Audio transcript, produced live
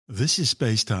This is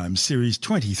SpaceTime Series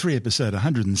 23, Episode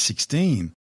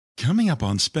 116. Coming up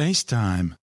on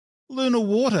SpaceTime, lunar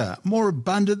water more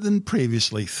abundant than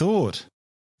previously thought,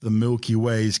 the Milky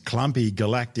Way's clumpy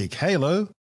galactic halo,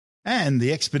 and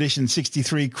the Expedition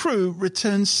 63 crew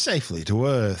returns safely to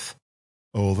Earth.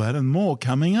 All that and more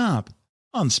coming up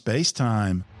on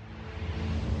SpaceTime.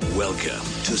 Welcome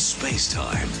to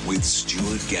SpaceTime with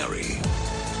Stuart Gary.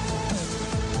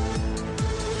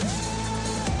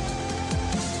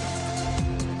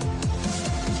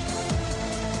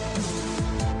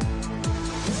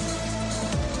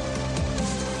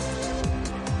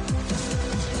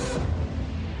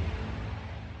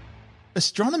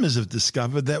 Astronomers have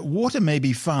discovered that water may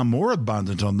be far more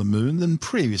abundant on the Moon than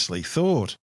previously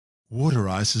thought. Water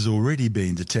ice has already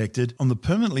been detected on the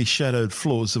permanently shadowed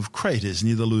floors of craters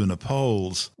near the lunar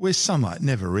poles, where sunlight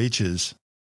never reaches.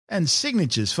 And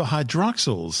signatures for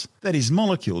hydroxyls, that is,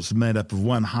 molecules made up of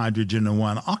one hydrogen and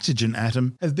one oxygen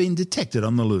atom, have been detected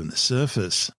on the lunar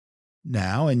surface.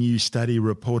 Now, a new study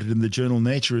reported in the journal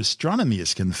Nature Astronomy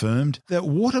has confirmed that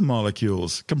water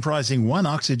molecules comprising one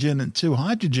oxygen and two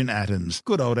hydrogen atoms,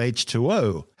 good old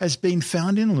H2O, has been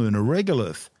found in lunar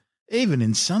regolith, even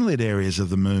in sunlit areas of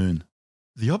the Moon.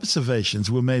 The observations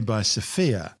were made by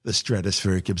SOFIA, the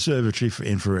Stratospheric Observatory for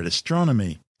Infrared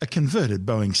Astronomy, a converted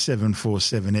Boeing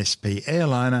 747 SP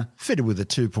airliner fitted with a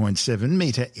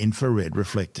 2.7-metre infrared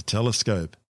reflector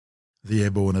telescope. The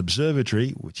Airborne Observatory,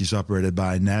 which is operated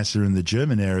by NASA and the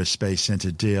German Aerospace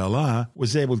Centre DLR,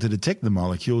 was able to detect the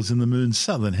molecules in the Moon's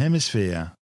southern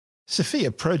hemisphere.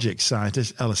 SOFIA project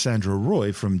scientist Alessandra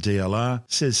Roy from DLR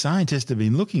says scientists have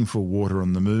been looking for water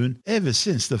on the Moon ever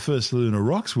since the first lunar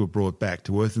rocks were brought back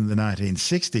to Earth in the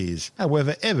 1960s.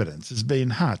 However, evidence has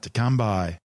been hard to come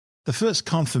by. The first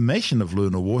confirmation of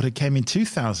lunar water came in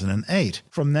 2008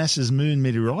 from NASA's moon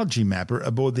meteorology mapper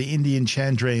aboard the Indian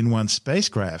Chandrayaan-1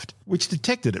 spacecraft, which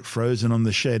detected it frozen on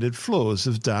the shaded floors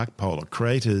of dark polar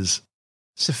craters.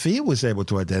 SOFIA was able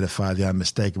to identify the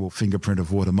unmistakable fingerprint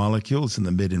of water molecules in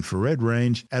the mid-infrared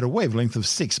range at a wavelength of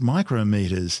 6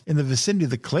 micrometers in the vicinity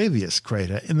of the Clavius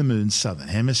crater in the Moon's southern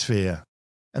hemisphere.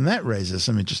 And that raises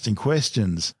some interesting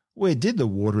questions. Where did the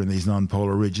water in these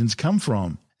non-polar regions come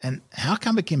from? And how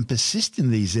come it can persist in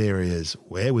these areas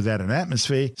where, without an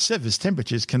atmosphere, surface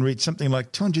temperatures can reach something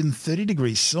like 230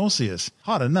 degrees Celsius,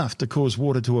 hot enough to cause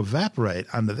water to evaporate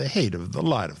under the heat of the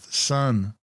light of the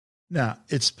sun? Now,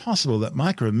 it's possible that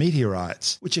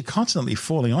micrometeorites, which are constantly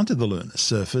falling onto the lunar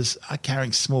surface, are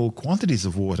carrying small quantities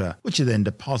of water, which are then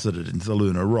deposited into the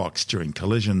lunar rocks during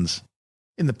collisions.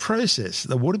 In the process,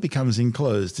 the water becomes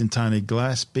enclosed in tiny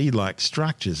glass bead-like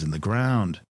structures in the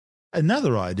ground.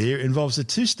 Another idea involves a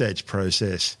two-stage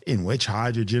process in which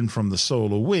hydrogen from the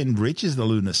solar wind reaches the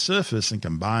lunar surface and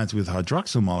combines with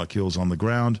hydroxyl molecules on the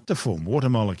ground to form water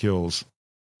molecules.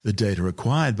 The data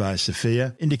acquired by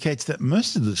SOFIA indicates that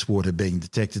most of this water being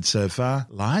detected so far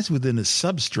lies within a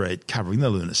substrate covering the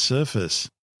lunar surface.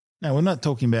 Now, we're not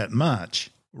talking about much.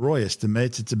 Roy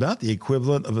estimates it's about the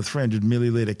equivalent of a 300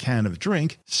 milliliter can of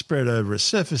drink spread over a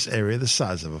surface area the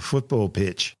size of a football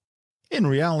pitch. In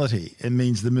reality, it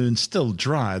means the Moon's still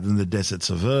drier than the deserts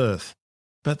of Earth.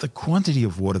 But the quantity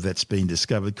of water that's been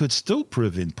discovered could still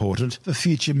prove important for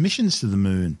future missions to the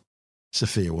Moon.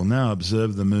 SOFIA will now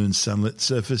observe the Moon's sunlit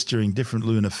surface during different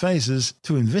lunar phases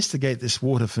to investigate this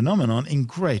water phenomenon in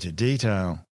greater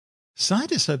detail.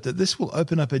 Scientists hope that this will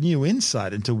open up a new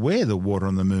insight into where the water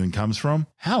on the Moon comes from,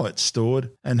 how it's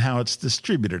stored, and how it's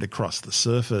distributed across the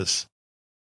surface.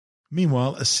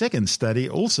 Meanwhile, a second study,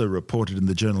 also reported in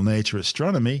the journal Nature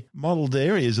Astronomy, modelled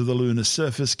areas of the lunar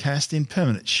surface cast in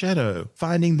permanent shadow,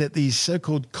 finding that these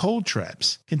so-called cold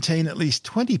traps contain at least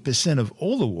 20% of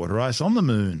all the water ice on the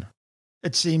Moon.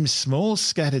 It seems small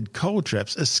scattered cold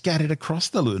traps are scattered across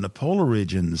the lunar polar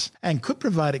regions and could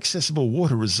provide accessible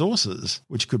water resources,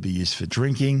 which could be used for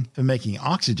drinking, for making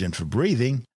oxygen for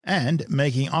breathing, and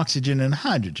making oxygen and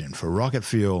hydrogen for rocket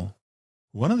fuel.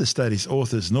 One of the study's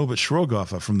authors, Norbert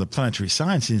Schroeghofer from the Planetary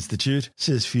Science Institute,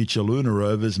 says future lunar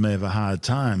rovers may have a hard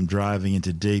time driving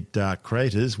into deep, dark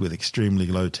craters with extremely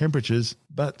low temperatures,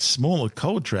 but smaller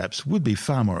cold traps would be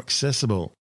far more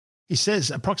accessible. He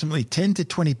says approximately 10 to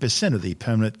 20% of the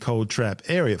permanent cold trap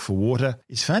area for water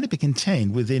is found to be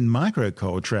contained within micro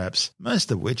cold traps, most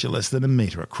of which are less than a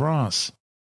metre across.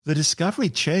 The discovery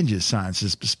changes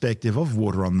science's perspective of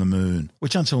water on the Moon,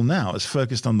 which until now has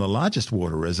focused on the largest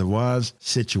water reservoirs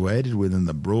situated within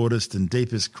the broadest and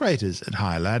deepest craters at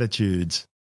high latitudes.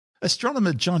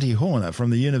 Astronomer Jonty Horner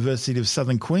from the University of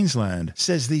Southern Queensland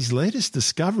says these latest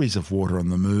discoveries of water on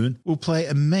the Moon will play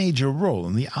a major role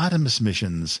in the Artemis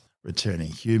missions,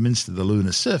 returning humans to the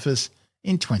lunar surface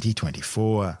in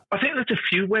 2024. I think the a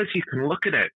few ways you can look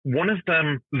at it. One of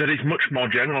them that is much more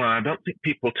general, and I don't think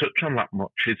people touch on that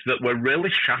much, is that we're really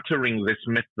shattering this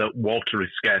myth that water is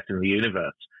scarce in the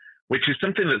universe, which is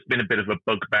something that's been a bit of a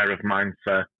bugbear of mine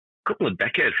for a couple of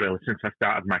decades, really, since I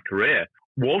started my career.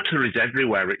 Water is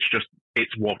everywhere.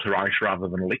 It's water ice rather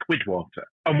than liquid water.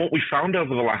 And what we found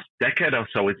over the last decade or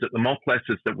so is that the more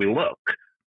places that we look,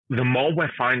 the more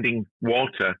we're finding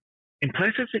water in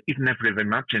places that you've never even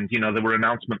imagined. You know, there were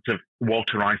announcements of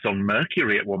water ice on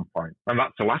Mercury at one point, and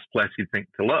that's the last place you'd think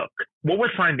to look. What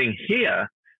we're finding here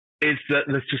is that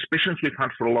the suspicions we've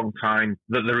had for a long time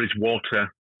that there is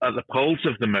water at the poles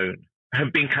of the moon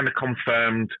have been kind of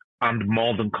confirmed and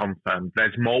more than confirmed.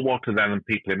 There's more water there than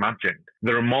people imagined.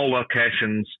 There are more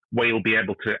locations where you'll be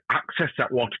able to access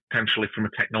that water potentially from a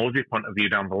technology point of view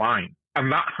down the line.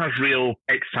 And that has real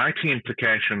exciting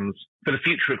implications for the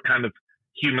future of kind of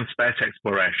human space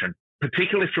exploration,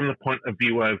 particularly from the point of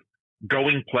view of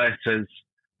going places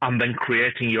and then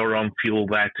creating your own fuel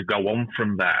there to go on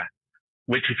from there,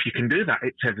 which if you can do that,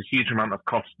 it saves a huge amount of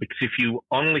cost, because if you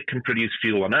only can produce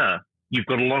fuel on Earth, you've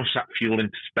got to launch that fuel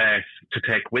into space to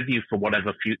take with you for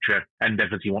whatever future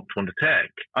endeavors you want to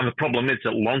undertake. And the problem is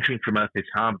that launching from Earth is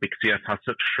hard because the Earth has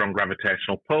such a strong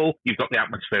gravitational pull. You've got the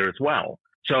atmosphere as well.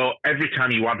 So every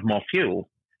time you add more fuel,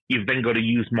 you've then got to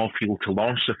use more fuel to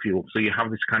launch the fuel. So you have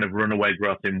this kind of runaway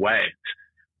growth in weight.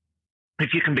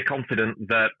 If you can be confident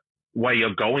that where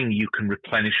you're going, you can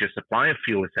replenish your supply of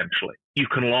fuel, essentially, you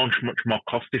can launch much more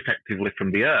cost effectively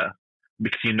from the Earth,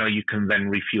 because you know you can then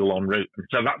refuel en route. And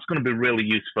so that's going to be really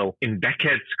useful in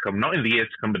decades to come, not in the years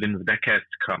to come, but in the decades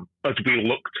to come, as we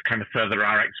look to kind of further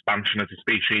our expansion as a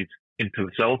species into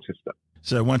the solar system.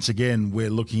 So once again, we're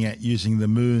looking at using the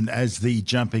moon as the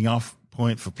jumping off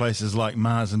point for places like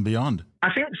Mars and beyond.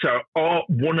 I think so, or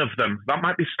one of them. That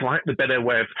might be slightly better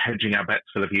way of hedging our bets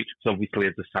for the future. So obviously,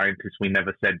 as a scientist, we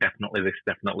never said definitely this,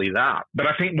 definitely that. But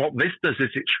I think what this does is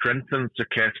it strengthens the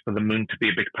case for the moon to be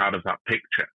a big part of that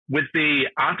picture. With the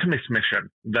Artemis mission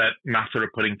that NASA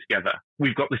are putting together,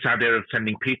 we've got this idea of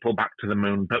sending people back to the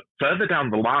moon. But further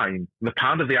down the line, the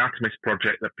part of the Artemis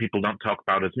project that people don't talk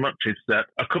about as much is that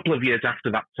a couple of years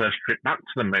after that first trip back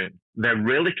to the moon, they're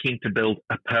really keen to build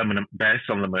a permanent base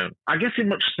on the moon. I guess in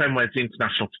much the same way as the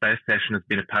International Space Station has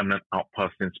been a permanent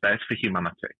outpost in space for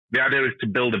humanity. The idea is to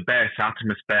build a base,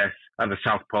 Artemis base, at the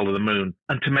south pole of the moon,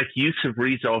 and to make use of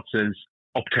resources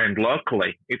obtained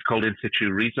locally. It's called in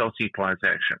situ resource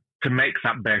utilization, to make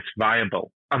that base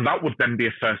viable. And that would then be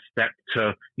a first step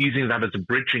to using that as a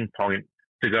bridging point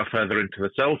to go further into the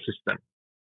solar system.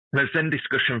 There's then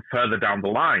discussion further down the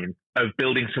line of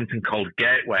building something called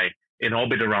Gateway in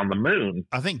orbit around the moon.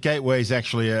 I think Gateway is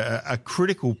actually a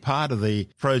critical part of the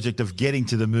project of getting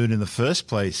to the moon in the first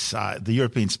place. The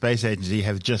European Space Agency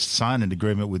have just signed an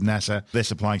agreement with NASA. They're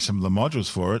supplying some of the modules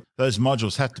for it. Those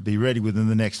modules have to be ready within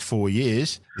the next 4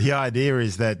 years. The idea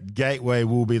is that Gateway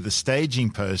will be the staging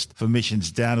post for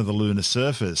missions down to the lunar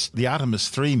surface. The Artemis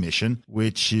 3 mission,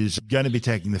 which is going to be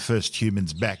taking the first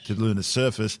humans back to the lunar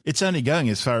surface, it's only going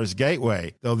as far as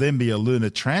Gateway. There'll then be a lunar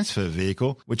transfer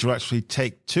vehicle, which will actually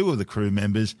take 2 of the crew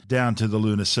members down to the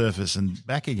lunar surface and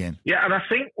back again. Yeah, and I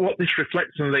think what this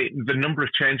reflects on the number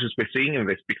of changes we're seeing in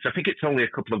this, because I think it's only a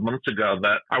couple of months ago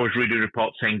that I was reading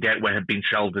reports saying Gateway had been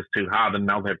shelved as too hard, and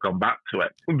now they've gone back to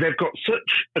it. They've got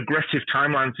such aggressive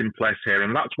timelines in place here,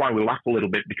 and that's why we laugh a little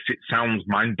bit, because it sounds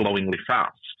mind-blowingly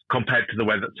fast compared to the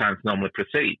way that science normally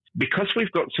proceeds. Because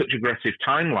we've got such aggressive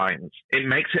timelines, it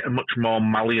makes it a much more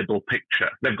malleable picture.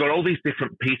 They've got all these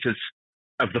different pieces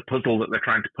of the puzzle that they're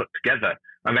trying to put together,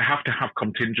 and they have to have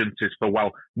contingencies for,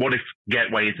 well, what if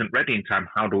Gateway isn't ready in time?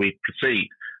 How do we proceed?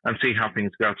 And see how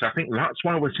things go. So I think that's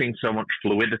why we're seeing so much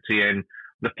fluidity in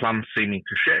the plans seeming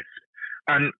to shift.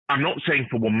 And I'm not saying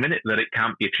for 1 minute that it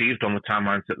can't be achieved on the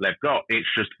timelines that they've got. It's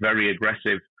just very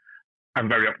aggressive and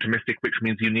very optimistic, which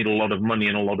means you need a lot of money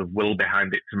and a lot of will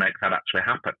behind it to make that actually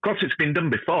happen. Of course, it's been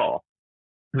done before.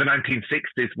 The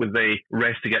 1960s, with the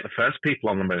race to get the first people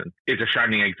on the moon, is a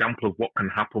shining example of what can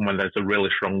happen when there's a really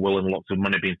strong will and lots of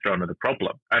money being thrown at a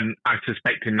problem. And I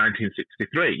suspect in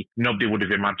 1963, nobody would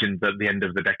have imagined that the end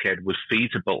of the decade was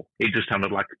feasible. It just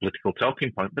sounded like a political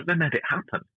talking point, but they made it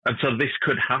happen. And so this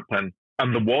could happen.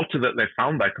 And the water that they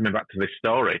found there, coming back to this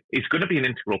story, is going to be an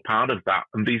integral part of that.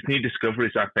 And these new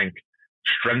discoveries, I think,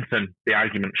 strengthen the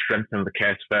argument, strengthen the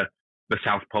case for the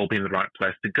South Pole being the right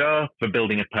place to go, for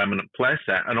building a permanent place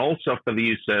there, and also for the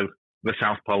use of the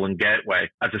South Pole and Gateway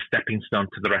as a stepping stone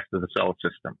to the rest of the solar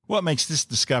system. What makes this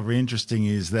discovery interesting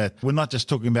is that we're not just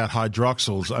talking about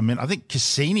hydroxyls. I mean, I think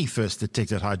Cassini first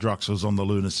detected hydroxyls on the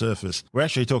lunar surface. We're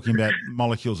actually talking about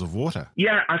molecules of water.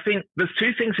 Yeah, I think there's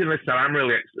 2 things in this that I'm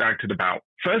really excited about.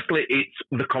 Firstly, it's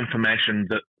the confirmation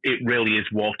that it really is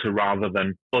water rather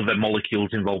than other molecules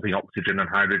involving oxygen and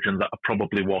hydrogen that are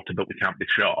probably water, but we can't be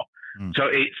sure. So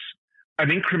it's an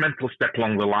incremental step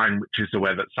along the line, which is the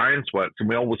way that science works. And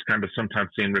we always kind of sometimes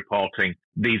see in reporting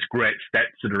these great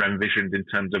steps that are envisioned in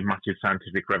terms of massive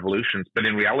scientific revolutions. But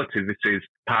in reality, this is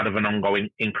part of an ongoing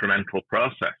incremental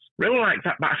process. Really like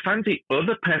that. But I find the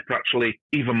other paper actually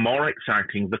even more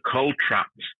exciting, the cold traps.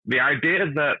 The idea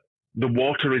that the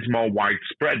water is more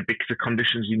widespread because the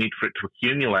conditions you need for it to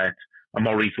accumulate are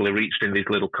more easily reached in these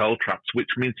little cold traps, which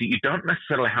means that you don't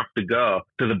necessarily have to go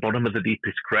to the bottom of the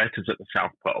deepest craters at the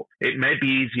South Pole. It may be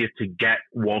easier to get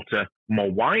water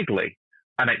more widely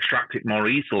and extract it more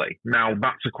easily. Now,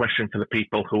 that's a question for the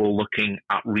people who are looking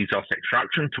at resource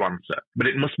extraction to answer, but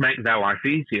it must make their life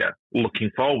easier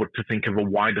looking forward to think of a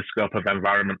wider scope of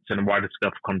environments and a wider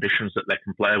scope of conditions that they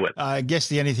can play with. I guess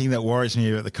the only thing that worries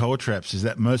me about the cold traps is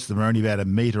that most of them are only about a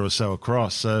metre or so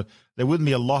across, so there wouldn't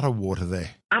be a lot of water there.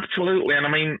 Absolutely. And I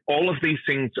mean, all of these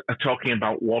things are talking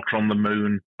about water on the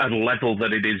moon at a level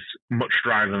that it is much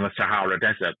drier than the Sahara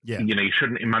Desert. Yeah. You know, you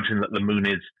shouldn't imagine that the moon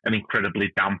is an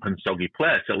incredibly damp and soggy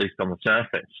place, at least on the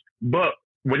surface. But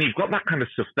when you've got that kind of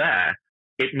stuff there,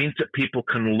 it means that people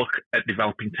can look at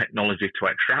developing technology to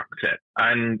extract it.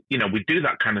 And, you know, we do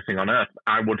that kind of thing on Earth.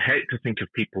 I would hate to think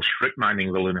of people strip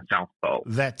mining the lunar South Pole.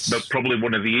 But probably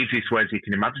one of the easiest ways you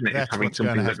can imagine it is having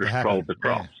something that just rolls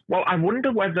across. Yeah. Well, I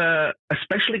wonder whether,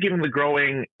 especially given the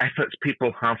growing efforts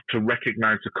people have to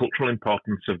recognize the cultural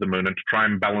importance of the moon and to try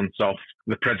and balance off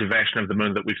the preservation of the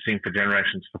moon that we've seen for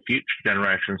generations, for future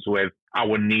generations, with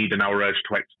our need and our urge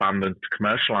to expand and to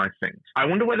commercialize things. I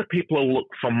wonder whether people will look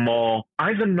for more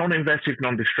either non-invasive,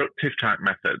 non-destructive type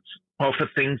methods, or for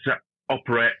things that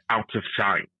operate out of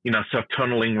sight, you know, so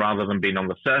tunneling rather than being on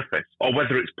the surface, or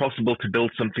whether it's possible to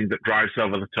build something that drives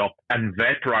over the top and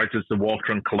vaporizes the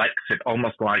water and collects it,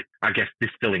 almost like, I guess,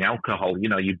 distilling alcohol. You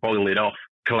know, you boil it off,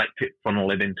 collect it, funnel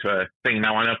it into a thing.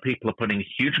 Now, I know people are putting a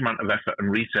huge amount of effort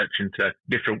and research into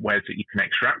different ways that you can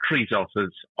extract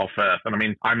resources off Earth. And I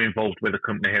mean, I'm involved with a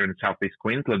company here in southeast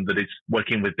Queensland that is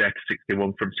working with Data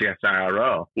 61 from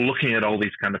CSIRO, looking at all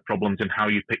these kind of problems and how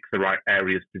you pick the right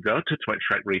areas to go to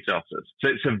extract resources.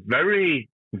 So it's a very,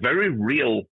 very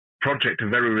real project, a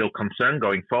very real concern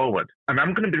going forward. And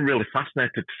I'm going to be really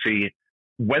fascinated to see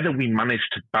whether we manage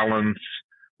to balance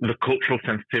the cultural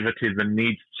sensitivity, the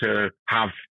need to have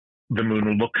the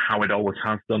moon look how it always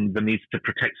has done, the need to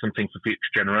protect something for future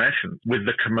generations, with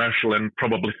the commercial and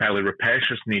probably fairly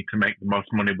rapacious need to make the most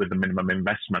money with the minimum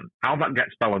investment. How that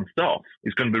gets balanced off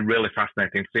is going to be really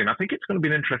fascinating to see. And I think it's going to be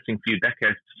an interesting few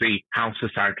decades to see how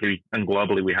societally and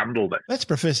globally we handle this. That's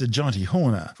Professor Jonty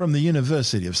Horner from the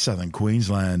University of Southern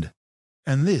Queensland.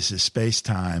 And this is Space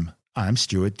Time. I'm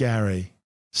Stuart Gary.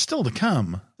 Still to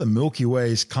come, the Milky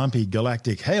Way's clumpy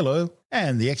galactic halo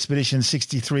and the Expedition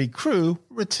 63 crew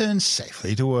return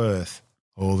safely to Earth.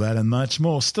 All that and much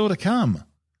more still to come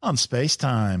on Space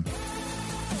Time.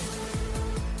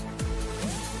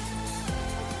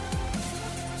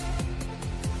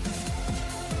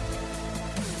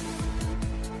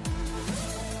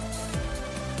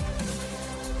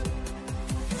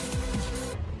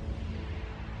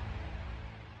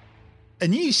 A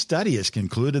new study has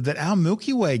concluded that our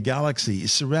Milky Way galaxy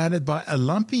is surrounded by a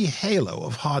lumpy halo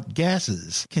of hot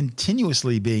gases,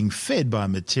 continuously being fed by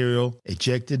material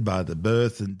ejected by the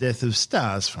birth and death of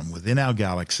stars from within our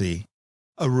galaxy.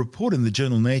 A report in the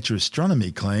journal Nature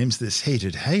Astronomy claims this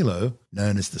heated halo,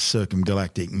 known as the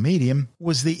circumgalactic medium,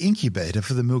 was the incubator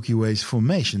for the Milky Way's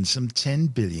formation some 10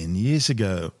 billion years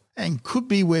ago, and could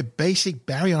be where basic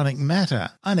baryonic matter,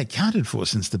 unaccounted for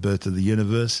since the birth of the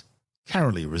universe,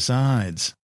 currently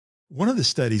resides. One of the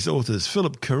study's authors,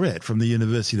 Philip Corrett from the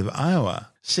University of Iowa,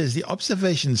 says the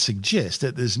observations suggest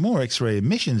that there's more X-ray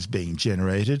emissions being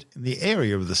generated in the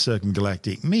area of the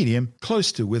circumgalactic medium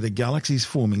close to where the galaxy's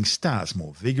forming stars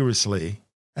more vigorously.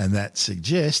 And that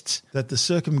suggests that the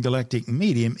circumgalactic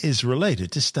medium is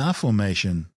related to star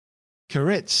formation.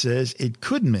 Corrett says it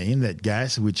could mean that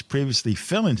gas which previously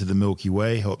fell into the Milky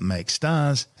Way helped make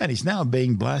stars and is now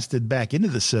being blasted back into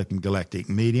the circumgalactic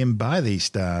medium by these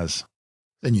stars.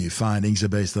 The new findings are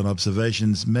based on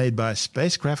observations made by a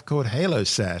spacecraft called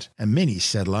HaloSat, a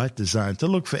mini-satellite designed to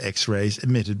look for X-rays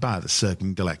emitted by the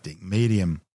circumgalactic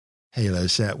medium.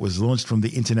 HaloSat was launched from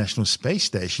the International Space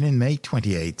Station in May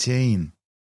 2018.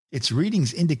 Its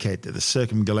readings indicate that the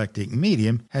circumgalactic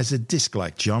medium has a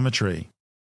disk-like geometry.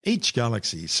 Each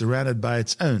galaxy is surrounded by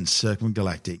its own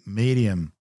circumgalactic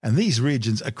medium. And these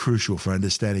regions are crucial for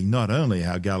understanding not only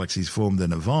how galaxies formed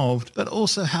and evolved, but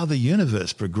also how the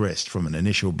universe progressed from an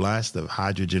initial blast of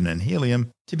hydrogen and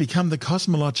helium to become the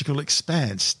cosmological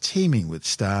expanse teeming with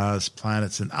stars,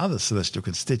 planets and other celestial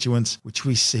constituents which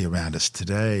we see around us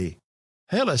today.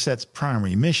 Halosat's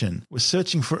primary mission was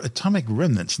searching for atomic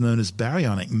remnants known as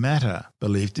baryonic matter,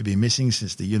 believed to be missing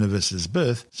since the universe's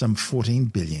birth some 14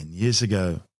 billion years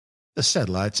ago. The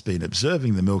satellite's been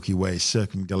observing the Milky Way's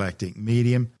circumgalactic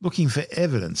medium, looking for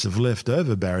evidence of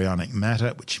leftover baryonic matter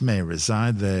which may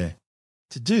reside there.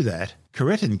 To do that,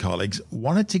 Koala and colleagues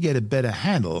wanted to get a better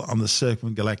handle on the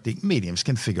circumgalactic medium's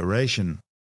configuration.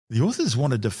 The authors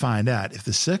wanted to find out if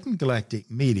the circumgalactic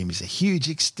medium is a huge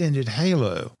extended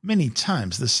halo, many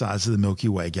times the size of the Milky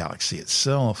Way Galaxy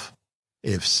itself.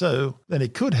 If so, then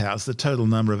it could house the total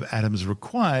number of atoms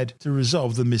required to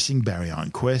resolve the missing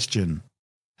baryon question.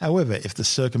 However, if the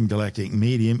circumgalactic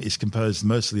medium is composed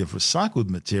mostly of recycled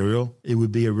material, it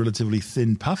would be a relatively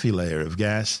thin puffy layer of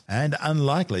gas and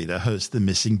unlikely to host the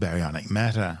missing baryonic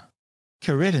matter.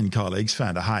 Koala and colleagues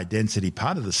found a high-density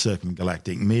part of the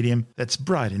circumgalactic medium that's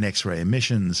bright in X-ray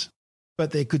emissions.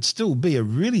 But there could still be a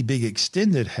really big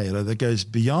extended halo that goes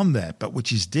beyond that but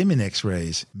which is dim in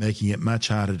X-rays, making it much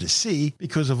harder to see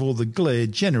because of all the glare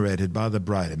generated by the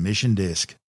bright emission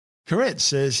disk. Koala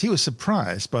says he was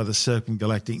surprised by the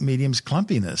circumgalactic medium's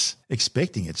clumpiness,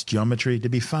 expecting its geometry to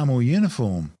be far more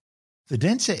uniform. The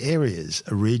denser areas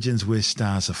are regions where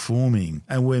stars are forming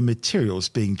and where material is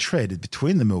being traded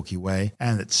between the Milky Way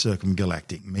and its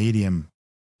circumgalactic medium.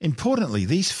 Importantly,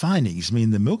 these findings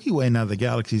mean the Milky Way and other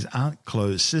galaxies aren't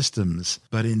closed systems,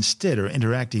 but instead are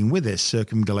interacting with their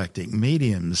circumgalactic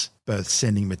mediums, both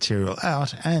sending material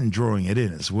out and drawing it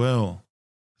in as well.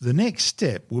 The next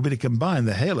step will be to combine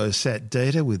the Halosat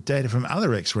data with data from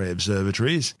other X-ray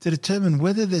observatories to determine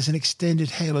whether there's an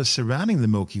extended halo surrounding the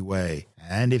Milky Way,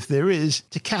 and if there is,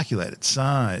 to calculate its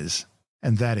size.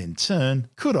 And that in turn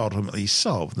could ultimately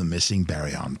solve the missing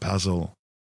baryon puzzle.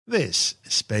 This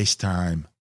is SpaceTime.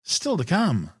 Still to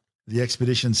come, the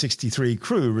Expedition 63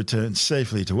 crew returns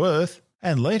safely to Earth,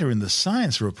 and later in the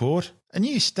science report, a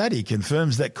new study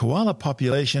confirms that koala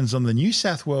populations on the New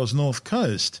South Wales North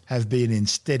Coast have been in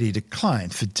steady decline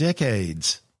for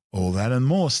decades. All that and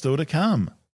more still to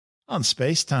come on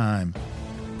SpaceTime.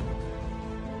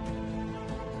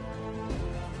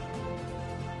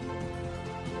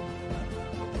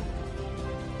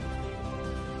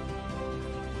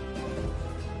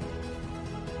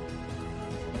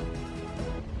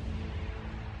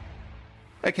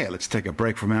 Okay, let's take a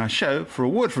break from our show for a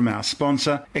word from our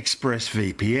sponsor,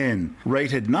 ExpressVPN,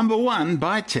 rated #1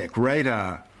 by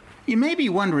TechRadar. You may be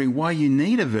wondering why you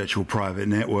need a virtual private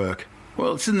network.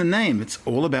 Well, it's in the name. It's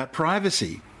all about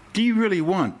privacy. Do you really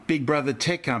want big brother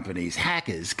tech companies,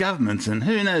 hackers, governments, and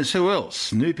who knows who else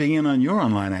snooping in on your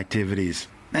online activities?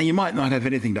 Now, you might not have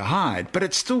anything to hide, but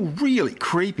it's still really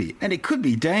creepy, and it could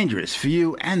be dangerous for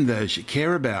you and those you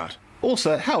care about.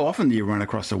 Also, how often do you run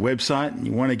across a website and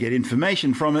you want to get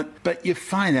information from it, but you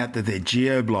find out that they're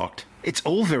geo-blocked? It's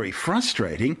all very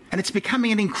frustrating, and it's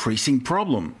becoming an increasing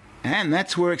problem. And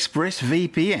that's where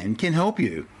ExpressVPN can help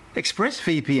you.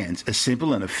 ExpressVPN's a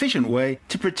simple and efficient way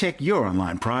to protect your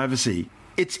online privacy.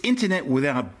 It's internet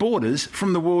without borders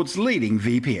from the world's leading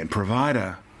VPN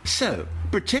provider. So,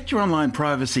 protect your online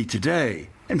privacy today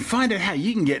and find out how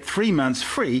you can get 3 months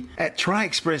free at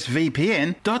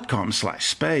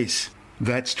tryexpressvpn.com/space.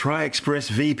 That's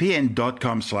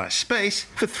tryexpressvpn.com/space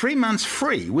for 3 months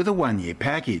free with a 1-year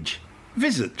package.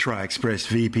 Visit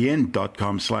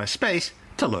tryexpressvpn.com/space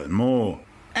to learn more.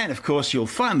 And of course, you'll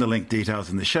find the link details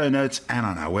in the show notes and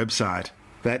on our website.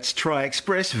 That's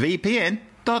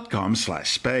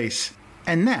tryexpressvpn.com/space.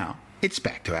 And now, it's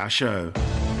back to our show.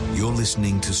 You're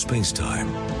listening to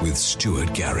SpaceTime with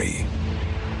Stuart Gary.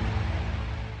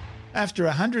 After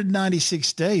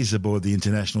 196 days aboard the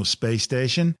International Space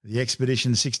Station, the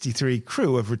Expedition 63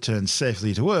 crew have returned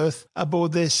safely to Earth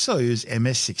aboard their Soyuz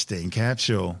MS-16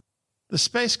 capsule. The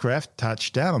spacecraft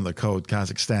touched down on the cold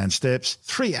Kazakhstan steppes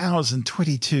 3 hours and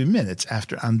 22 minutes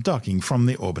after undocking from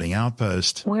the orbiting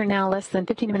outpost. We're now less than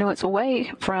 15 minutes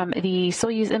away from the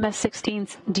Soyuz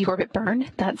MS-16's deorbit burn.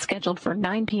 That's scheduled for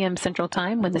 9 p.m. Central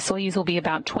Time, when the Soyuz will be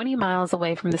about 20 miles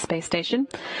away from the space station.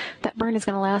 That burn is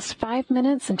going to last 5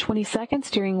 minutes and 20 seconds,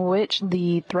 during which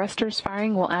the thrusters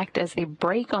firing will act as a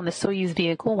brake on the Soyuz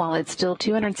vehicle while it's still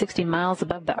 260 miles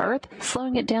above the Earth,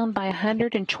 slowing it down by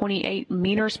 128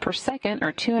 meters per second,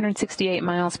 or 268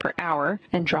 miles per hour,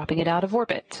 and dropping it out of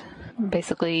orbit.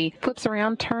 basically flips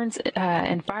around, turns,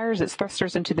 and fires its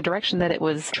thrusters into the direction that it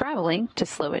was traveling to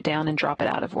slow it down and drop it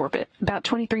out of orbit. About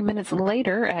 23 minutes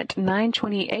later, at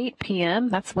 9:28 p.m.,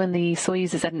 that's when the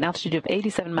Soyuz is at an altitude of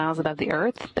 87 miles above the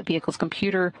Earth. The vehicle's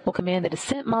computer will command the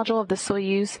descent module of the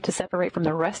Soyuz to separate from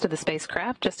the rest of the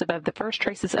spacecraft just above the first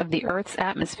traces of the Earth's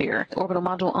atmosphere. The orbital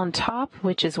module on top,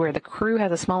 which is where the crew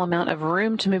has a small amount of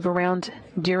room to move around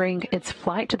during its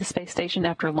flight to the space station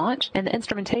after launch, and the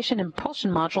instrumentation and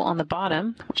propulsion module on the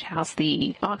bottom, which house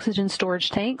the oxygen storage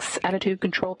tanks, attitude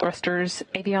control thrusters,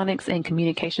 avionics, and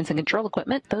communications and control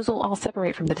equipment. Those will all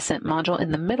separate from the descent module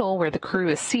in the middle where the crew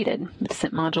is seated. The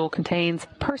descent module contains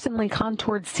personally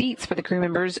contoured seats for the crew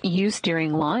members' use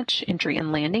during launch, entry,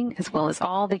 and landing, as well as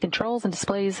all the controls and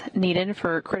displays needed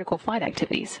for critical flight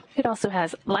activities. It also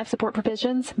has life support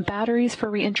provisions, batteries for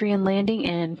re-entry and landing,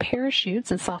 and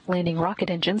parachutes and soft landing rocket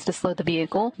engines to slow the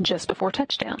vehicle just before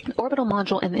touchdown. The orbital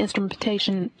module and the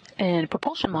instrumentation and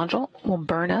propulsion module will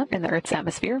burn up in the Earth's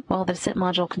atmosphere, while the descent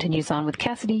module continues on with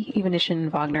Cassidy, Evolution,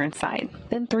 Wagner, and Side.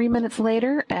 Then 3 minutes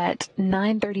later, at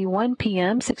 9:31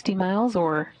 p.m., 60 miles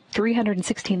or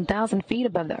 316,000 feet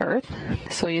above the Earth, the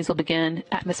Soyuz will begin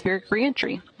atmospheric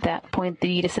re-entry. At that point,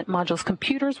 the descent module's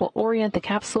computers will orient the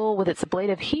capsule with its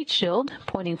ablative heat shield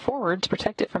pointing forward to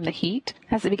protect it from the heat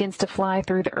as it begins to fly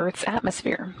through the Earth's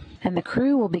atmosphere. And the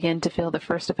crew will begin to feel the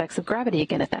first effects of gravity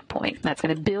again at that point. That's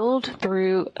going to build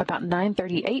through about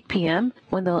 9:38 p.m.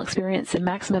 when they'll experience a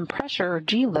maximum pressure or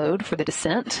G load for the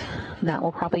descent. That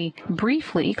will probably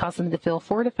briefly cause them to feel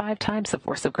 4 to 5 times the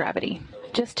force of gravity.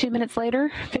 Just 2 minutes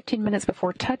later, 15 minutes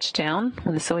before touchdown,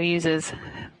 when the Soyuz is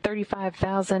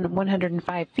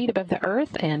 35,105 feet above the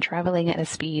Earth and traveling at a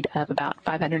speed of about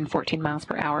 514 miles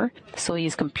per hour, the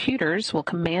Soyuz computers will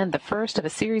command the first of a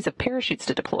series of parachutes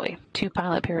to deploy. 2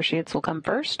 pilot parachutes will come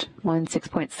first, one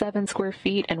 6.7 square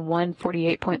feet and one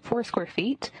 48.4 square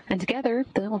feet, and together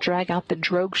they will drag out the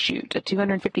drogue chute, a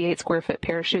 258 square foot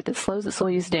parachute that slows the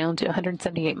Soyuz down to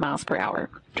 178 miles per hour.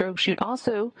 Drogue chute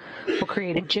also will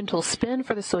create a gentle spin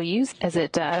for the Soyuz as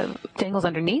it dangles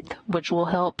underneath, which will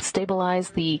help stabilize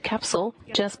the capsule.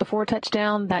 Just before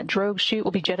touchdown, that drogue chute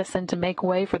will be jettisoned to make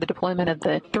way for the deployment of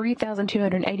the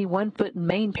 3,281-foot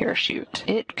main parachute.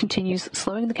 It continues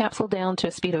slowing the capsule down to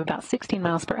a speed of about 16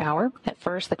 miles per hour. At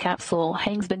first, the capsule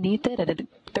hangs beneath it at a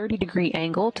 30-degree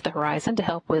angle to the horizon to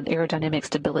help with aerodynamic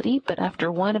stability, but after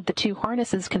one of the 2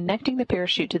 harnesses connecting the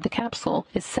parachute to the capsule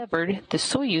is severed, the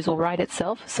Soyuz will right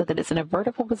itself so that it's in a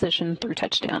vertical position through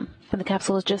touchdown. When the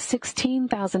capsule is just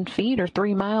 16,000 feet or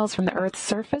 3 miles from the Earth's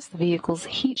surface, the vehicle's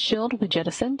heat shield will be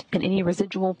jettisoned and any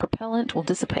residual propellant will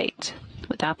dissipate.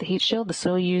 Without the heat shield, the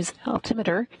Soyuz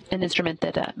altimeter, an instrument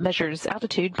that measures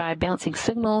altitude by bouncing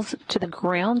signals to the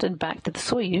ground and back to the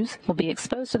Soyuz, will be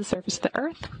exposed to the surface of the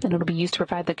Earth, and it will be used to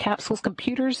provide the capsule's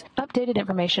computers updated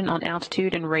information on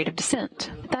altitude and rate of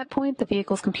descent. At that point, the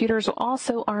vehicle's computers will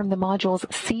also arm the module's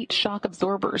seat shock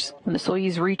absorbers. When the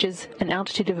Soyuz reaches an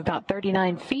altitude of about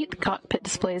 39 feet, the cockpit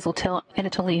displays will tell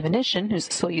Anatoly Ivanishin, who's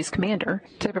the Soyuz commander,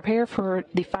 to prepare for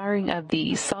the firing of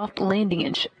the soft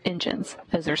landing engines.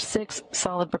 Those are 6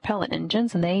 solid propellant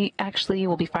engines, and they actually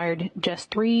will be fired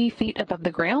just 3 feet above the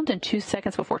ground and 2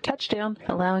 seconds before touchdown,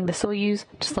 allowing the Soyuz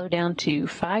to slow down to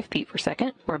 5 feet per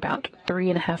second, or about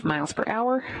 3.5 miles per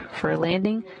hour, for a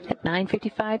landing at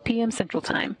 9:55 p.m. Central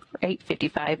Time, or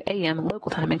 8:55 a.m. local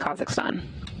time in Kazakhstan.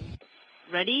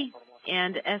 Ready?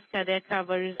 And SKD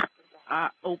covers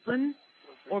are open.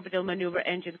 Orbital maneuver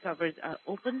engine covers are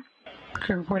open.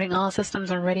 Crew reporting all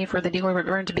systems are ready for the deorbit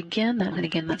burn to begin. And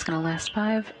again, that's going to last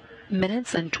 5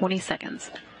 minutes and 20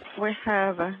 seconds. We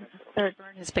have Burn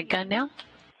has begun now.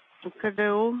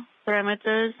 KDU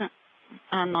parameters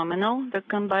are nominal. The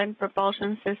combined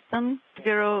propulsion system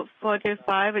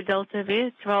 045 delta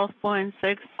V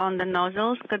 12.6 on the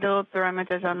nozzles. KDU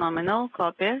parameters are nominal.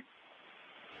 Copy.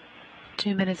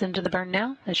 2 minutes into the burn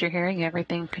now. As you're hearing,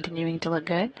 everything continuing to look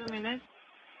good. 2 minutes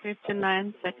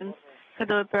 59 seconds.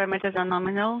 KDU parameters are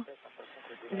nominal.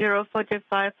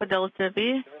 045 for delta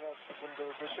V.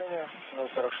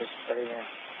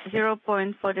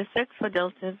 0.46 for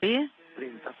delta V.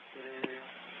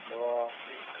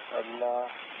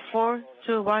 4,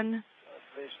 2, 1,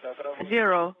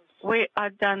 0. We are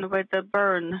done with the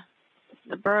burn.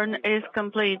 The burn is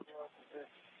complete.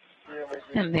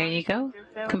 And there you go.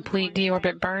 Complete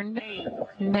deorbit burn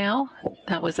now.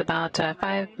 That was about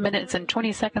 5 minutes and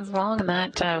 20 seconds long, and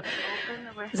that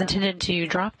is intended to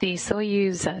drop the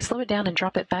Soyuz, slow it down and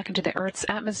drop it back into the Earth's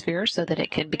atmosphere so that it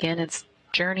can begin its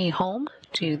journey home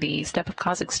to the steppe of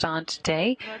Kazakhstan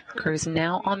today. The crew is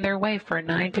now on their way for a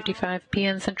 9:55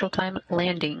 p.m. Central Time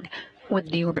landing. With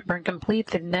the deorbit burn complete,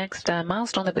 the next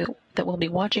milestone that we'll be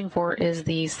watching for is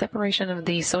the separation of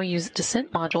the Soyuz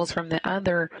descent modules from the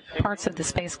other parts of the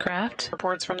spacecraft.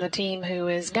 Reports from the team who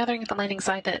is gathering at the landing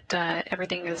site that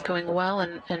everything is going well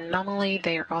and nominally.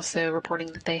 They are also reporting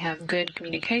that they have good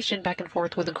communication back and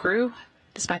forth with the crew,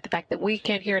 despite the fact that we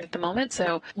can't hear it at the moment.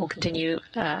 So we'll continue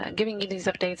giving you these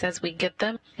updates as we get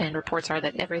them, and reports are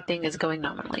that everything is going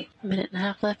nominally. A minute and a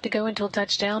half left to go until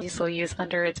touchdown. The Soyuz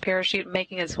under its parachute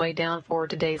making its way down for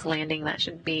today's landing. That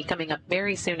should be coming up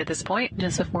very soon at this point.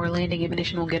 Just before landing,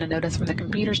 ignition will get a notice from the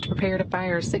computers to prepare to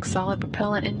fire 6 solid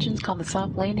propellant engines called the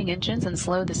soft landing engines and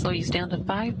slow the Soyuz down to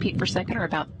 5 feet per second, or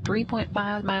about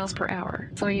 3.5 miles per hour.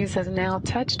 Soyuz has now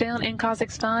touched down in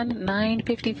Kazakhstan,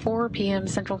 9:54 p.m.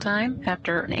 Central Time.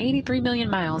 After 83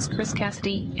 million miles, Chris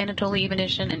Cassidy, Anatoly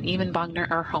Ivanishin, and Ivan Bogner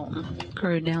are home.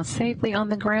 Crew now safely on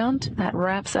the ground. That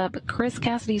wraps up Chris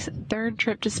Cassidy's 3rd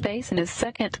trip to space and his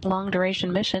 2nd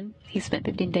long-duration mission. He spent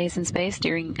 15 days in space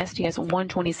during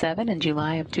STS-127 in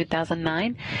July of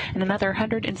 2009, and another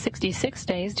 166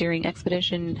 days during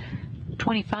Expedition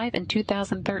 25 in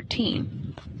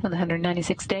 2013. With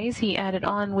 196 days he added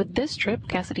on with this trip,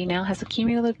 Cassidy now has a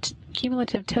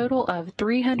cumulative total of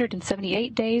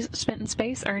 378 days spent in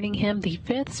space, earning him the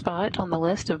 5th spot on the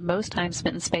list of most time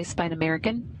spent in space by an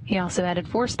American. He also added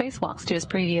 4 spacewalks to his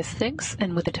previous 6,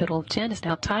 and with a total of 10 is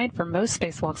now tied for most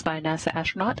spacewalks by a NASA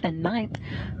astronaut and 9th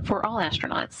for all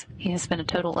astronauts. He has spent a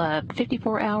total of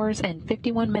 54 hours and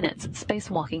 51 minutes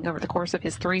spacewalking over the course of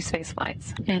his 3 space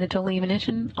flights. Anatoly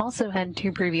Ivanishin also had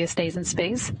 2 previous days in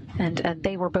space, and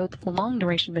they were both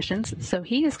long-duration missions, so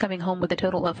he is coming home with a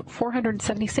total of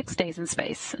 476 days in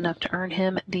space, enough to earn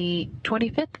him the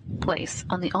 25th place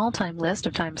on the all-time list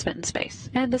of time spent in space.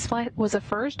 And this flight was a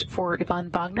first for Ivan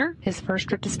Bogner, his first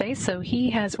trip to space, so he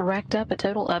has racked up a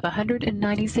total of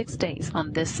 196 days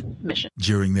on this mission.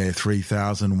 During their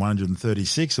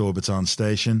 3,136 orbits on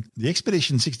station, the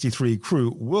Expedition 63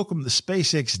 crew welcomed the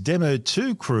SpaceX Demo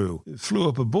 2 crew, who flew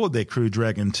up aboard their Crew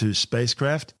Dragon 2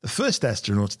 spacecraft, the first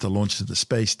astronauts to launch to the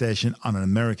space station on an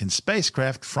American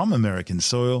spacecraft from American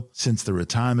soil since the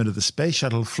retirement of the Space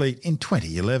Shuttle fleet in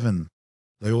 2011.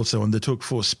 They also undertook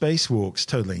 4 spacewalks,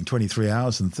 totaling 23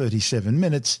 hours and 37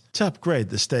 minutes, to upgrade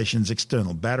the station's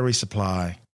external battery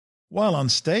supply. While on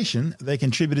station, they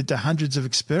contributed to hundreds of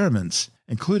experiments,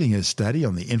 including a study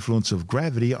on the influence of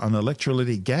gravity on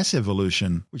electrolytic gas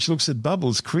evolution, which looks at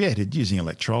bubbles created using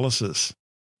electrolysis.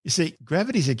 You see,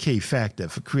 gravity is a key factor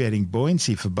for creating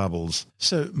buoyancy for bubbles,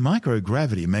 so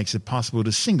microgravity makes it possible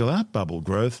to single out bubble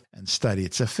growth and study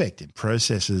its effect in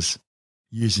processes.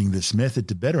 Using this method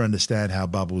to better understand how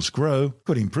bubbles grow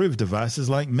could improve devices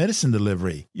like medicine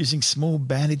delivery, using small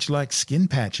bandage-like skin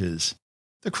patches.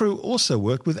 The crew also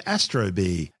worked with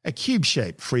Astronomy, a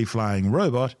cube-shaped free-flying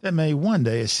robot that may one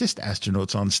day assist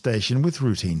astronauts on station with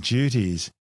routine duties.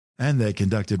 And they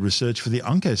conducted research for the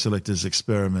OncoSelectors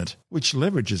experiment, which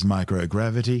leverages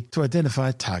microgravity to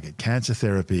identify target cancer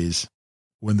therapies.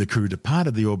 When the crew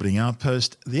departed the orbiting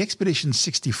outpost, the Expedition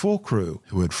 64 crew,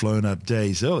 who had flown up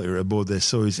days earlier aboard their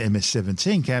Soyuz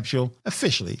MS-17 capsule,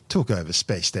 officially took over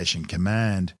Space Station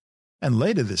Command. And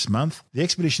later this month, the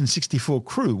Expedition 64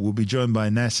 crew will be joined by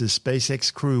NASA's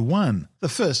SpaceX Crew 1, the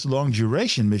first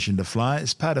long-duration mission to fly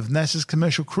as part of NASA's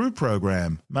Commercial Crew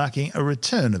Program, marking a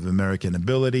return of American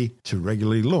ability to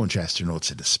regularly launch astronauts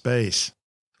into space.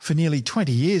 For nearly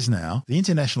 20 years now, the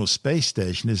International Space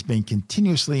Station has been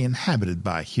continuously inhabited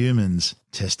by humans,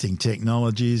 testing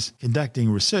technologies, conducting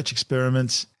research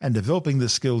experiments, and developing the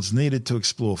skills needed to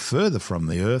explore further from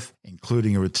the Earth,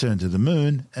 including a return to the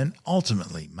Moon and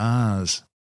ultimately Mars.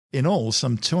 In all,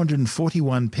 some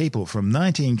 241 people from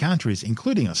 19 countries,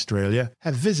 including Australia,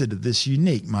 have visited this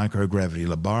unique microgravity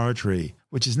laboratory,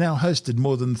 which has now hosted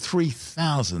more than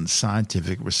 3,000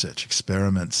 scientific research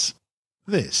experiments.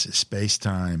 This is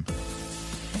SpaceTime.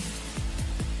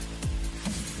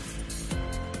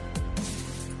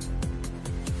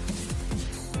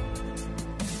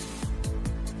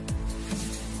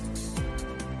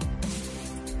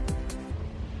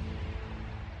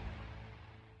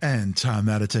 And time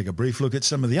now to take a brief look at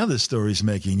some of the other stories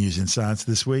making news in science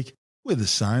this week with a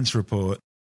science report.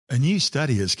 A new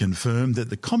study has confirmed that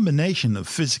the combination of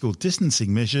physical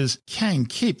distancing measures can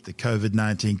keep the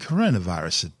COVID-19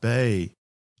 coronavirus at bay.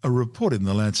 A report in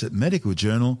the Lancet Medical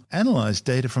Journal analysed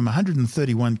data from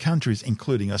 131 countries,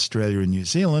 including Australia and New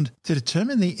Zealand, to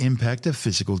determine the impact of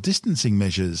physical distancing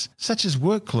measures, such as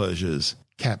work closures,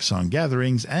 caps on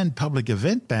gatherings and public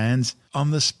event bans,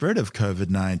 on the spread of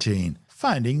COVID-19,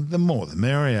 finding the more the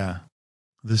merrier.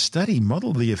 The study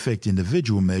modelled the effect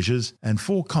individual measures and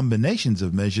 4 combinations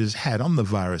of measures had on the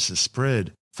virus's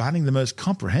spread, Finding the most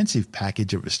comprehensive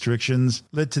package of restrictions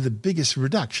led to the biggest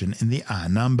reduction in the R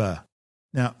number.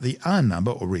 Now, the R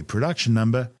number, or reproduction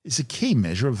number, is a key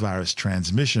measure of virus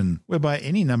transmission, whereby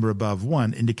any number above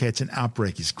 1 indicates an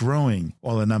outbreak is growing,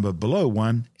 while a number below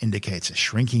 1 indicates a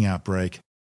shrinking outbreak.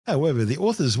 However, the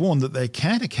authors warn that they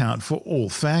can't account for all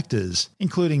factors,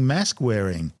 including mask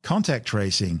wearing, contact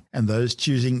tracing, and those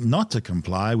choosing not to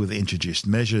comply with introduced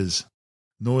measures.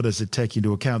 Nor does it take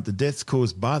into account the deaths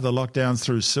caused by the lockdowns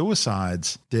through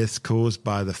suicides, deaths caused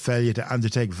by the failure to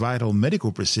undertake vital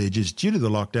medical procedures due to the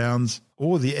lockdowns,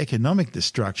 or the economic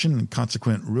destruction and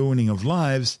consequent ruining of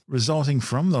lives resulting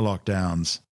from the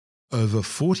lockdowns. Over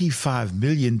 45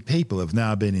 million people have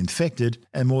now been infected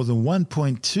and more than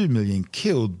 1.2 million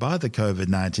killed by the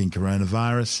COVID-19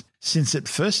 coronavirus since it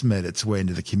first made its way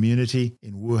into the community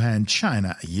in Wuhan,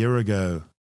 China a year ago.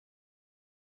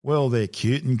 Well, they're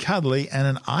cute and cuddly and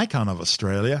an icon of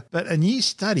Australia, but a new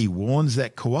study warns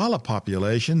that koala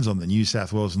populations on the New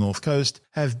South Wales North Coast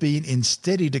have been in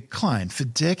steady decline for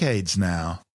decades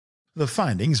now. The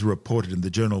findings, reported in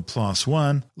the journal PLOS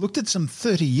ONE, looked at some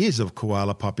 30 years of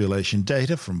koala population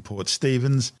data from Port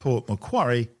Stephens, Port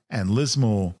Macquarie and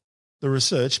Lismore. The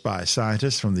research by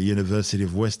scientists from the University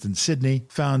of Western Sydney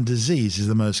found disease is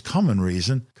the most common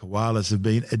reason koalas have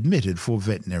been admitted for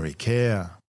veterinary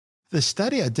care. The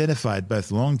study identified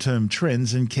both long-term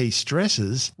trends and key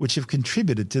stresses which have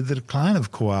contributed to the decline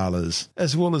of koalas,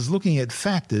 as well as looking at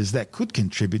factors that could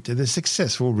contribute to their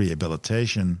successful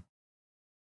rehabilitation.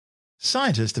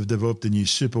 Scientists have developed a new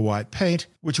super white paint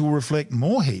which will reflect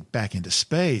more heat back into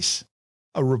space.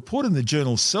 A report in the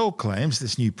journal Cell claims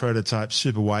this new prototype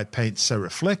super white paint is so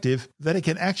reflective that it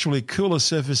can actually cool a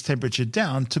surface temperature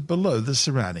down to below the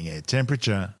surrounding air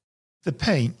temperature. The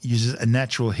paint uses a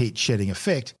natural heat-shedding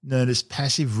effect known as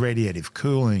passive radiative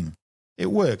cooling.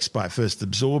 It works by first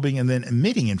absorbing and then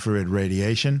emitting infrared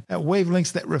radiation at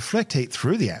wavelengths that reflect heat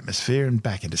through the atmosphere and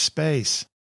back into space.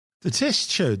 The test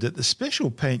showed that the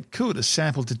special paint cooled a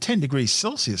sample to 10 degrees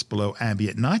Celsius below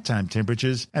ambient nighttime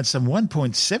temperatures and some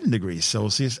 1.7 degrees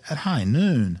Celsius at high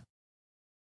noon.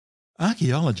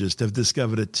 Archaeologists have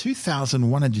discovered a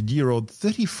 2,100-year-old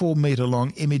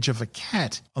 34-metre-long image of a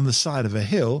cat on the side of a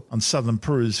hill on southern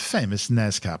Peru's famous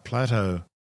Nazca Plateau.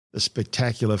 The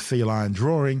spectacular feline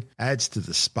drawing adds to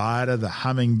the spider, the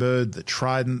hummingbird, the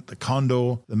trident, the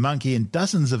condor, the monkey and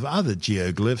dozens of other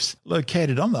geoglyphs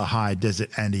located on the high desert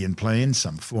Andean plain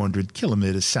some 400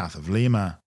 kilometres south of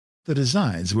Lima. The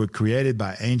designs were created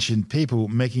by ancient people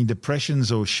making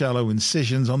depressions or shallow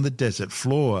incisions on the desert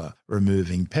floor,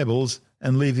 removing pebbles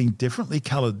and leaving differently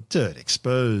coloured dirt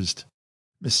exposed.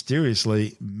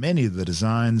 Mysteriously, many of the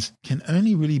designs can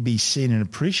only really be seen and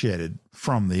appreciated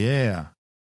from the air.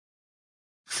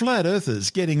 Flat earthers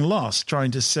getting lost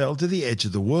trying to sail to the edge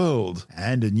of the world,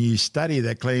 and a new study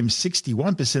that claims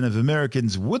 61% of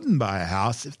Americans wouldn't buy a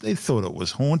house if they thought it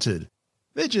was haunted.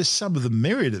 They're just some of the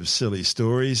myriad of silly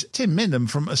stories Tim Mendham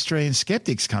from Australian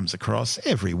Skeptics comes across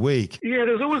every week. Yeah,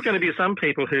 there's always going to be some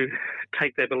people who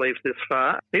take their beliefs this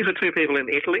far. These are two people in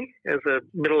Italy, as a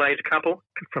middle-aged couple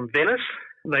from Venice.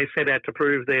 They set out to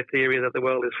prove their theory that the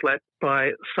world is flat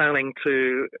by sailing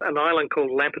to an island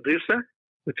called Lampedusa,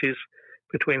 which is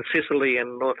between Sicily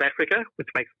and North Africa, which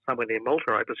makes it somewhere near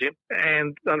Malta, I presume.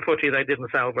 And unfortunately, they didn't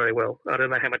sail very well. I don't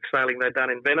know how much sailing they've done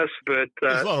in Venice, but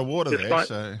there's a lot of water there.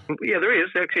 So yeah, there is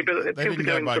actually, but they didn't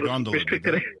go by gondola.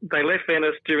 They left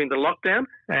Venice during the lockdown,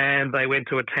 and they went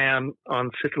to a town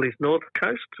on Sicily's north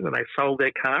coast when they sold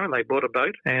their car and they bought a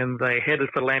boat, and they headed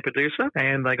for Lampedusa,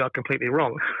 and they got completely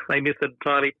wrong. They missed it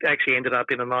entirely. Actually, ended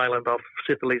up in an island off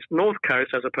Sicily's north coast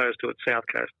as opposed to its south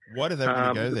coast. Why did they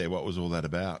want to go there? What was all that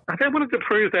about? They wanted to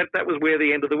prove that that was where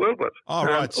the end of the world was. Oh,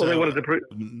 right. So they wanted to prove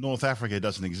North Africa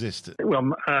doesn't exist.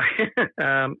 Well,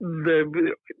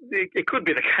 it could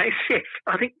be the case, yes.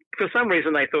 I think for some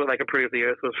reason they thought they could prove the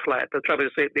Earth was flat. The trouble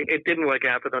is it didn't work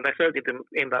out for them. They certainly didn't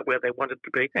end up where they wanted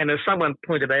to be. And as someone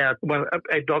pointed out,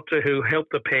 a doctor who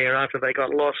helped the pair after they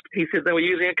got lost, he said they were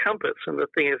using a compass. And the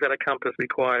thing is that a compass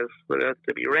requires the Earth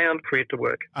to be round for it to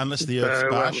work. Unless the Earth's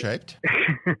bar-shaped.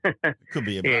 It could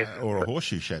be a bar, or a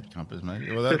horseshoe-shaped compass,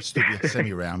 maybe. Well, that would still be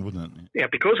semi-round, wouldn't it? Yeah,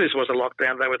 because this was a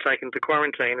lockdown, they were taken to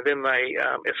quarantine. Then they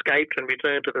escaped and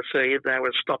returned to the sea. They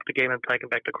were stopped again and taken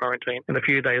back to quarantine. And a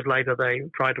few days later, they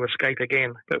tried to escape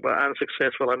again, but were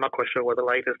unsuccessful. I'm not quite sure what the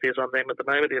latest is on them at the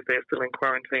moment, if they're still in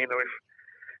quarantine or if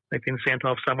they've been sent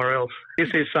off somewhere else. This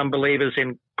is some believers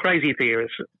in crazy theories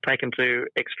taken to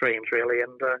extremes, really,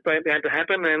 and it had to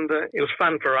happen, and it was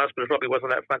fun for us, but it probably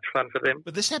wasn't that much fun for them.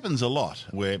 But this happens a lot,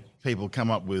 where people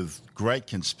come up with great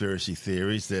conspiracy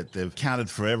theories that they've counted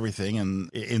for everything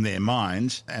and in their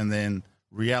minds, and then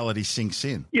reality sinks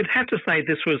in. You'd have to say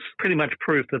this was pretty much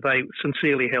proof that they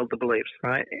sincerely held the beliefs,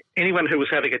 right? Anyone who was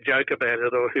having a joke about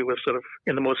it or who was sort of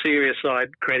in the more serious side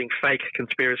creating fake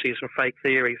conspiracies and fake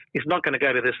theories is not going to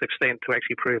go to this extent to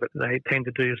actually prove it. They tend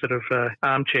to do sort of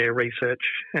armchair research.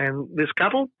 And this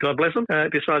couple, God bless them,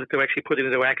 decided to actually put it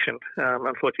into action.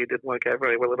 Unfortunately, it didn't work out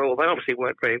very well at all. They obviously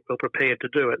weren't very well prepared to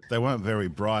do it. They weren't very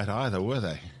bright either, were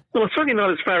they? Well, it's certainly not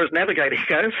as far as navigating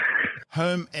goes.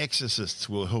 Home exorcists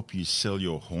will help you sell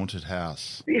your haunted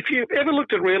house. If you've ever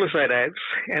looked at real estate ads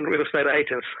and real estate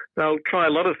agents, they'll try a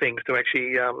lot of things to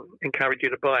actually encourage you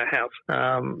to buy a house.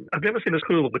 I've never seen a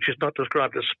pool which is not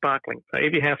described as sparkling.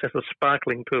 Every house has a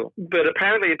sparkling pool. But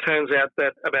apparently it turns out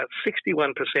that about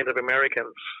 61% of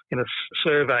Americans in a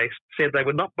survey said they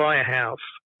would not buy a house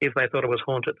if they thought it was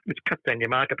haunted, which cuts down your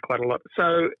market quite a lot. So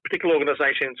a particular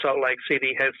organisation in Salt Lake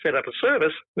City has set up a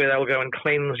service where they'll go and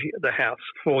cleanse the house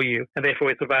for you, and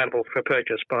therefore it's available for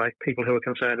purchase by people who are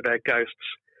concerned about ghosts.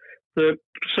 The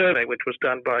survey, which was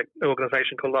done by an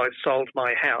organisation called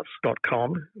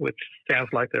ISoldMyHouse.com, which sounds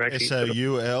like they're actually...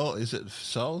 S-O-U-L, is it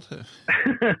sold?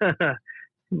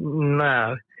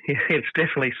 No. It's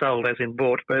definitely sold as in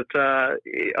bought, but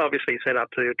obviously set up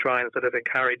to try and sort of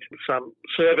encourage some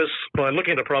service by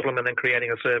looking at a problem and then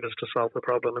creating a service to solve the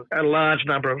problem. And a large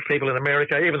number of people in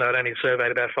America, even though it only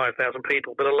surveyed about 5,000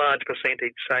 people, but a large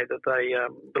percentage say that they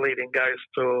believe in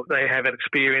ghosts or they have an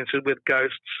experience with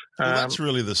ghosts. Well, that's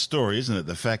really the story, isn't it?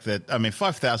 The fact that,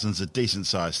 5,000 is a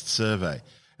decent-sized survey,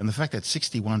 and the fact that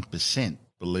 61%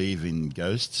 believe in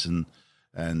ghosts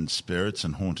and spirits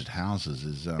and haunted houses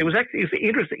is... It was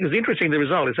interesting, the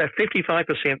result is that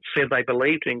 55% said they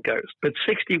believed in ghosts, but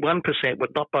 61%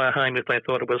 would not buy a home if they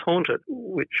thought it was haunted.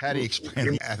 Which, how do you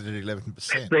explain the added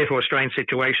 11%? Therefore, a strange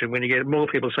situation when you get more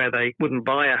people say they wouldn't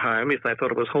buy a home if they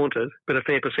thought it was haunted, but a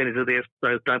fair percentage of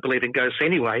those don't believe in ghosts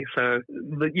anyway, so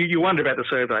you wonder about the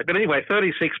survey. But anyway,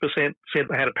 36% said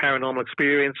they had a paranormal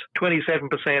experience, 27%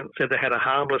 said they had a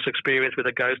harmless experience with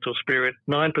a ghost or spirit,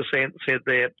 9% said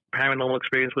their paranormal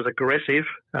experience was aggressive,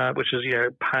 which is,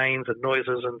 pains and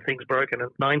noises and things broken, and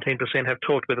 19% have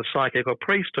talked with a psychic or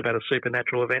priest about a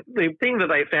supernatural event. The thing that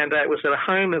they found out was that a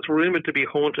home that's rumoured to be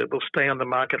haunted will stay on the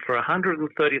market for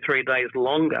 133 days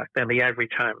longer than the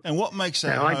average home. And what makes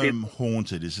a home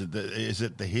haunted? Is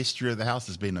it the history of the house?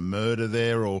 There's been a murder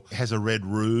there, or has a red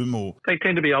room? Or they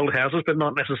tend to be old houses, but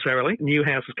not necessarily. New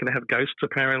houses can have ghosts,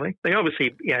 apparently. They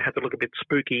obviously have to look a bit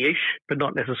spooky-ish, but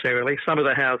not necessarily. Some of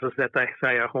the houses that they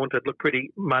say are haunted look pretty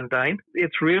mundane.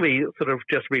 It's really sort of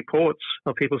just reports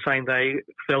of people saying they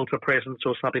felt a presence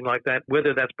or something like that,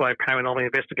 whether that's by paranormal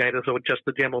investigators or just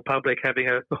the general public having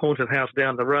a haunted house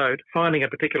down the road. Finding a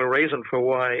particular reason for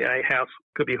why a house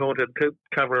could be haunted could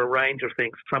cover a range of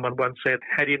things. Someone once said,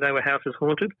 how do you know a house is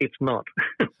haunted? It's not.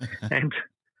 And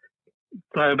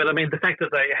so, but the fact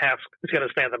that the house is going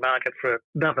to stay on the market for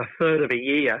another third of a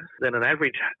year than an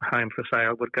average home for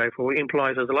sale would go for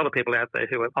implies there's a lot of people out there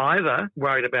who are either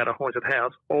worried about a haunted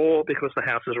house or because the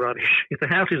house is rubbish. If the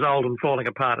house is old and falling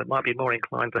apart, it might be more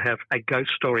inclined to have a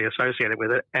ghost story associated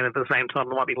with it, and at the same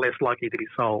time, it might be less likely to be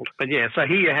sold. But so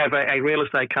here you have a real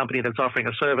estate company that's offering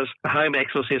a service, a home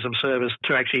exorcism service,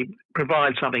 to actually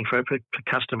provide something for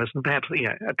customers and perhaps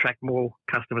attract more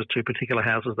customers to particular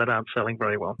houses that aren't selling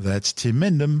very well. That's Tim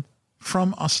Mendham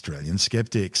from Australian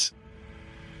Skeptics.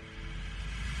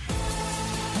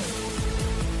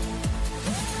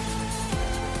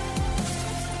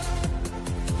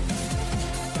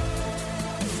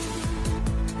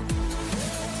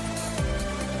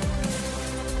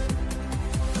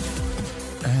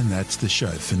 And that's the show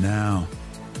for now.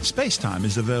 SpaceTime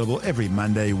is available every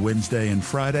Monday, Wednesday and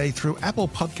Friday through Apple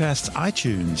Podcasts,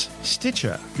 iTunes,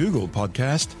 Stitcher, Google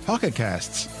Podcast, Pocket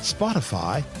Casts,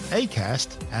 Spotify,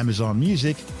 Acast, Amazon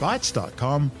Music,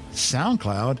 Bytes.com,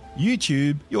 SoundCloud,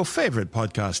 YouTube, your favourite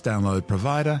podcast download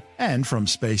provider, and from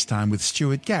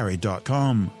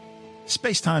spacetimewithstuartgary.com.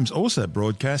 SpaceTime's also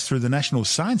broadcast through the National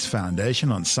Science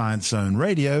Foundation on Science Zone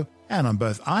Radio and on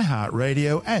both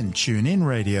iHeartRadio and TuneIn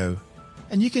Radio.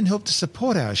 And you can help to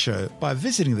support our show by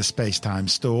visiting the SpaceTime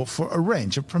store for a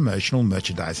range of promotional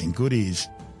merchandising goodies,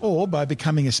 or by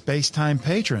becoming a SpaceTime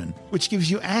patron, which gives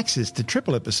you access to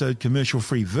triple-episode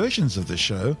commercial-free versions of the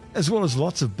show, as well as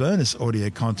lots of bonus audio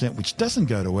content which doesn't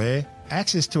go to air,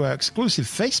 access to our exclusive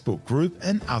Facebook group,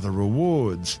 and other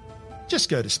rewards. Just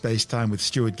go to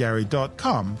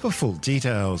spacetimewithstuartgary.com for full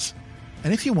details.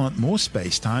 And if you want more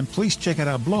space time, please check out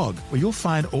our blog, where you'll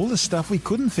find all the stuff we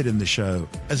couldn't fit in the show,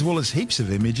 as well as heaps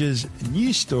of images,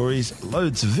 news stories,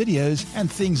 loads of videos,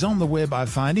 and things on the web I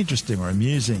find interesting or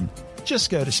amusing. Just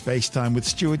go to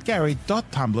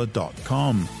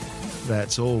spacetimewithstuartgary.tumblr.com.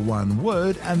 That's all one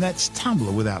word, and that's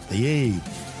Tumblr without the E.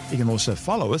 You can also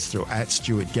follow us through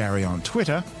 @StuartGary on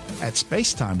Twitter,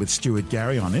 @SpaceTime with Stuart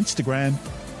Gary on Instagram,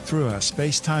 through our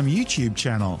SpaceTime YouTube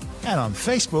channel, and on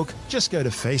Facebook, just go to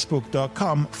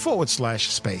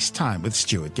facebook.com/SpaceTime with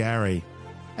Stuart Gary.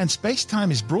 And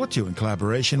SpaceTime is brought to you in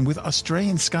collaboration with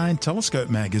Australian Sky and Telescope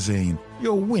magazine,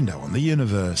 your window on the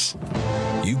universe.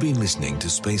 You've been listening to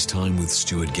SpaceTime with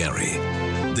Stuart Gary.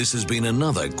 This has been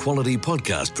another quality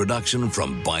podcast production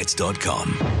from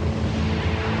Bytes.com.